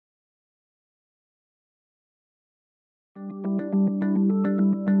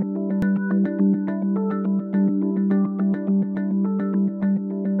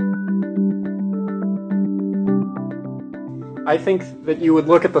I think that you would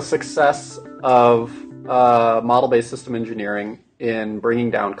look at the success of model-based system engineering in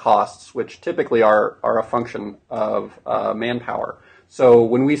bringing down costs, which typically are a function of manpower. So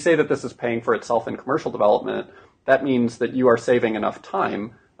when we say that this is paying for itself in commercial development, that means that you are saving enough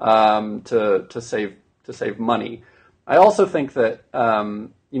time to save money. I also think that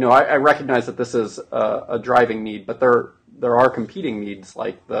I recognize that this is a driving need, but there are competing needs,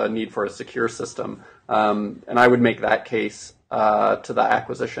 like the need for a secure system, and I would make that case to the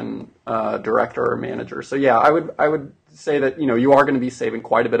acquisition director or manager. So yeah, I would say that you are going to be saving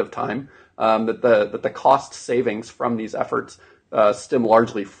quite a bit of time. That the cost savings from these efforts stem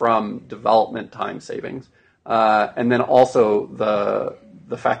largely from development time savings, and then also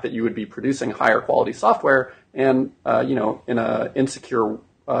the fact that you would be producing higher quality software, and in a insecure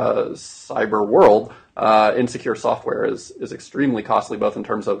cyber world, insecure software is extremely costly, both in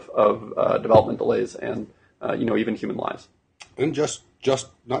terms of development delays and even human lives. And just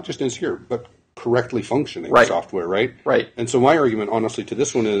not just insecure, but correctly functioning Right. software, right? Right. And so my argument, honestly, to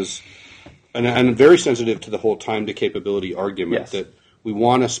this one is, and I'm very sensitive to the whole time to capability argument, Yes. that we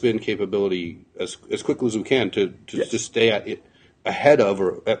want to spin capability as quickly as we can to stay at it ahead of,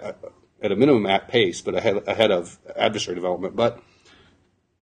 or at a minimum at pace, but ahead of adversary development. But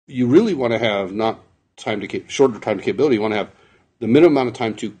you really want to have not shorter time to capability. You want to have the minimum amount of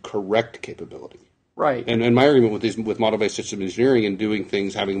time to correct capability. Right. And my argument with model-based system engineering and doing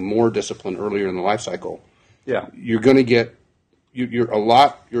things, having more discipline earlier in the life cycle, Yeah. you're going to get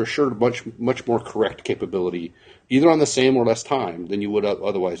you're assured much more correct capability, either on the same or less time than you would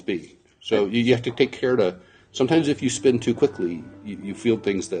otherwise be. So you have to take care to. Sometimes if you spin too quickly, you field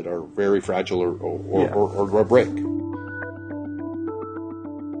things that are very fragile or break.